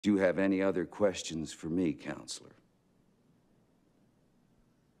Do you have any other questions for me, Counselor?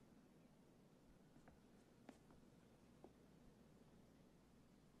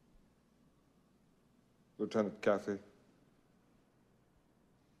 Lieutenant Kaffee.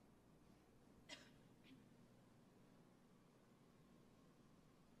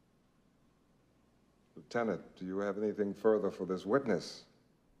 Lieutenant, do you have anything further for this witness?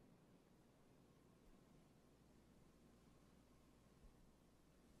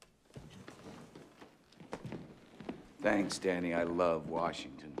 Thanks, Danny. I love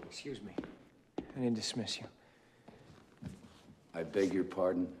Washington. Excuse me. I didn't dismiss you. I beg your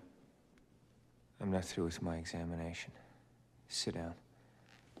pardon? I'm not through with my examination. Sit down.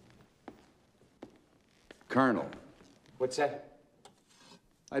 Colonel. What's that?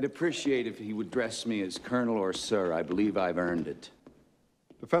 I'd appreciate if he would address me as Colonel or Sir. I believe I've earned it.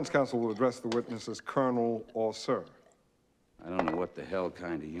 Defense counsel will address the witness as Colonel or Sir. I don't know what the hell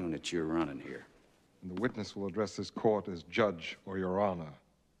kind of unit you're running here. And the witness will address this court as Judge or Your Honor.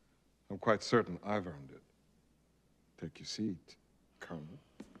 I'm quite certain I've earned it. Take your seat, Colonel.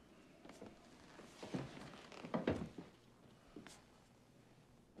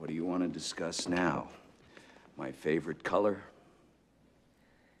 What do you want to discuss now? My favorite color?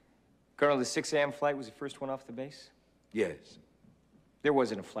 Colonel, the 6 a.m. flight was the first one off the base? Yes. There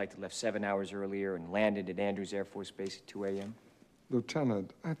wasn't a flight that left 7 hours earlier and landed at Andrews Air Force Base at 2 a.m.?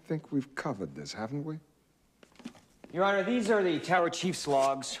 Lieutenant, I think we've covered this, haven't we? Your Honor, these are the Tower Chief's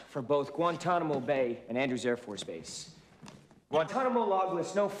logs for both Guantanamo Bay and Andrews Air Force Base. Guantanamo log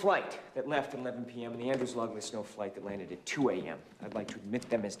lists no flight that left at 11 p.m., and the Andrews log lists no flight that landed at 2 a.m. I'd like to admit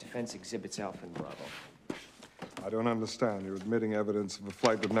them as defense exhibits Alpha and Bravo. I don't understand. You're admitting evidence of a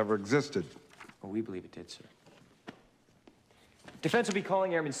flight that never existed. Well, we believe it did, sir. Defense will be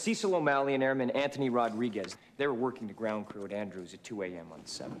calling Airman Cecil O'Malley and Airman Anthony Rodriguez. They were working the ground crew at Andrews at 2 a.m. on the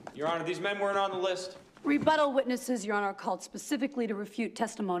 7th. Your Honor, these men weren't on the list. Rebuttal witnesses, Your Honor, are called specifically to refute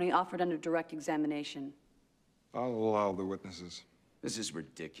testimony offered under direct examination. I'll allow the witnesses. This is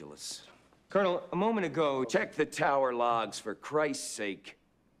ridiculous. Colonel, a moment ago... Check the tower logs, for Christ's sake.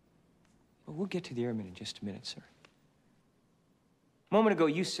 Well, we'll get to the airmen in just a minute, sir. A moment ago,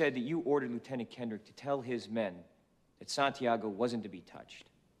 you said that you ordered Lieutenant Kendrick to tell his men that Santiago wasn't to be touched.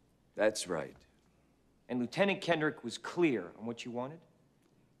 That's right. And Lieutenant Kendrick was clear on what you wanted?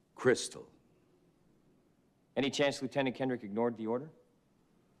 Crystal. Any chance Lieutenant Kendrick ignored the order?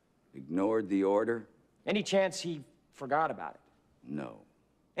 Ignored the order? Any chance he forgot about it? No.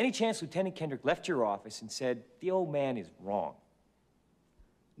 Any chance Lieutenant Kendrick left your office and said, the old man is wrong?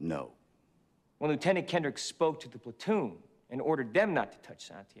 No. When Lieutenant Kendrick spoke to the platoon and ordered them not to touch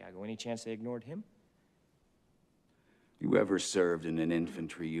Santiago, any chance they ignored him? You ever served in an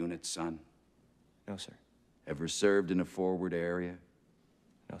infantry unit, son? No, sir. Ever served in a forward area?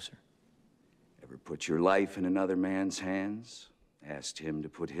 No, sir. Ever put your life in another man's hands? Asked him to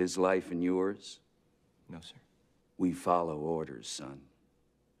put his life in yours? No, sir. We follow orders, son.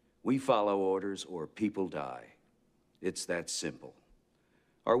 We follow orders or people die. It's that simple.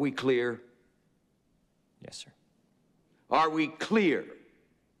 Are we clear? Yes, sir. Are we clear?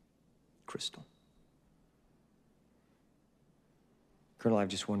 Crystal. Colonel, I have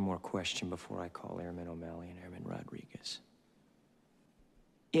just one more question before I call Airman O'Malley and Airman Rodriguez.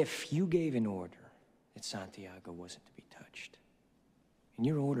 If you gave an order that Santiago wasn't to be touched, and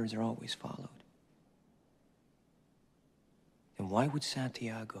your orders are always followed, then why would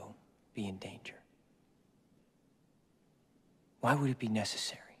Santiago be in danger? Why would it be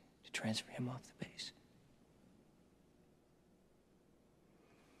necessary to transfer him off the base?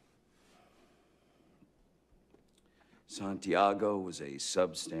 Santiago was a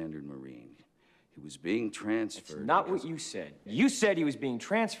substandard Marine. He was being transferred. That's not what you said. You said he was being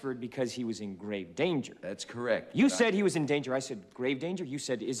transferred because he was in grave danger. That's correct. You said he was in danger. I said grave danger. You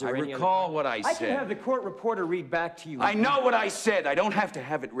said, is there any recall what I I said. can have the court reporter read back to you. I know what I said. I don't have to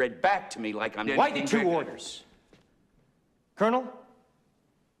have it read back to me like I'm... Why the two orders? Colonel?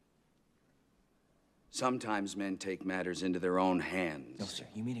 Sometimes men take matters into their own hands. No, sir.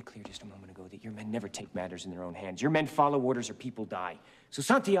 You made it clear just a moment ago that your men never take matters in their own hands. Your men follow orders or people die. So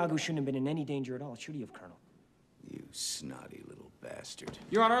Santiago shouldn't have been in any danger at all, should he have, Colonel? You snotty little bastard.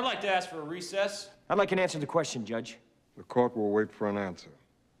 Your Honor, I'd like to ask for a recess. I'd like an answer to the question, Judge. The court will wait for an answer.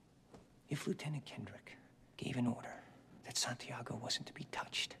 If Lieutenant Kendrick gave an order that Santiago wasn't to be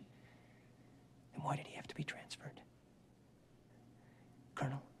touched, then why did he have to be transferred?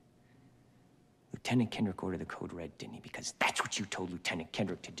 Colonel, Lieutenant Kendrick ordered the code red, didn't he? Because that's what you told Lieutenant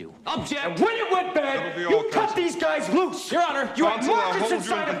Kendrick to do. Object! And when it went bad, That'll be you all, cut Counsel. these guys loose! Your Honor! You had Counsel, I'll Marcus hold you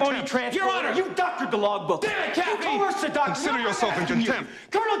inside in a phony contempt. transport! Your Honor! You doctored the logbook! Damn it, Kaffee! You coerced the doctor! Consider I'm yourself in asking you. contempt.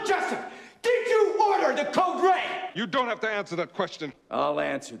 Colonel Jessup, did you order the code red? You don't have to answer that question. I'll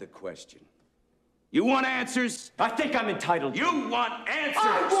answer the question. You want answers? I think I'm entitled. You want answers!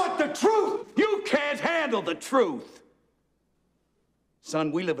 I want the truth! You can't handle the truth!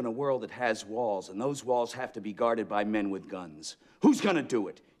 Son, we live in a world that has walls, and those walls have to be guarded by men with guns. Who's gonna do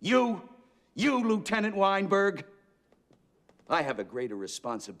it? You? You, Lieutenant Weinberg? I have a greater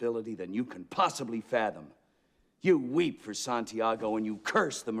responsibility than you can possibly fathom. You weep for Santiago and you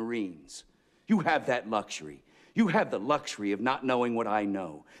curse the Marines. You have that luxury. You have the luxury of not knowing what I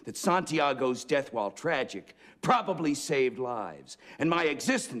know, that Santiago's death, while tragic, probably saved lives, and my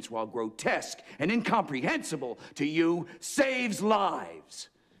existence, while grotesque and incomprehensible to you, saves lives.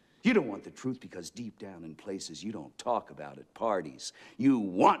 You don't want the truth because deep down in places you don't talk about at parties, you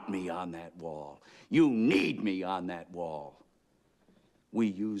want me on that wall. You need me on that wall. We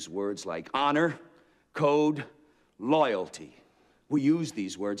use words like honor, code, loyalty. We use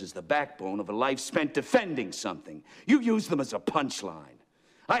these words as the backbone of a life spent defending something. You use them as a punchline.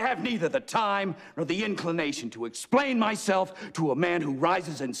 I have neither the time nor the inclination to explain myself to a man who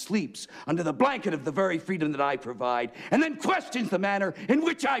rises and sleeps under the blanket of the very freedom that I provide, and then questions the manner in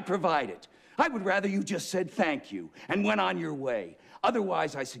which I provide it. I would rather you just said thank you and went on your way.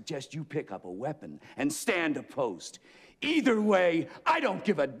 Otherwise, I suggest you pick up a weapon and stand a post. Either way, I don't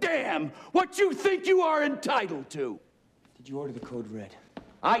give a damn what you think you are entitled to. Did you order the code red?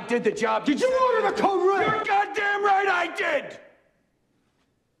 I did the job. Did you order the code red? You're goddamn right I did!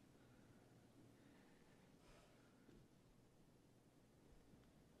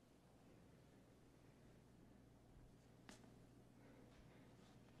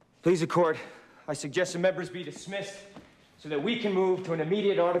 Please, the court, I suggest the members be dismissed so that we can move to an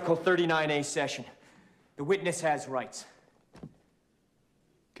immediate Article 39A session. The witness has rights.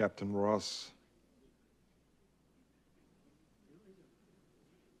 Captain Ross.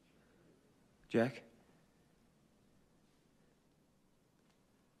 Jack?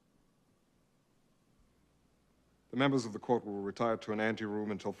 The members of the court will retire to an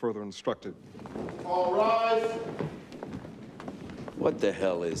anteroom until further instructed. All rise. What the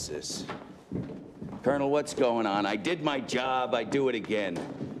hell is this? Colonel, what's going on? I did my job, I do it again.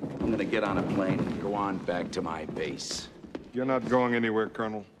 I'm gonna get on a plane and go on back to my base. You're not going anywhere,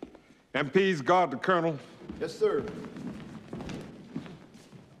 Colonel. MPs, guard the Colonel. Yes, sir.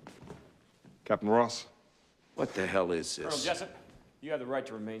 Captain Ross. What the hell is Colonel this? Jessup, you have the right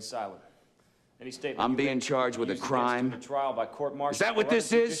to remain silent. Any statement I'm you being make charged with a used against you crime? in a trial by court-martial Is that what or other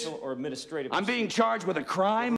this is? judicial or administrative I'm being charged with a crime?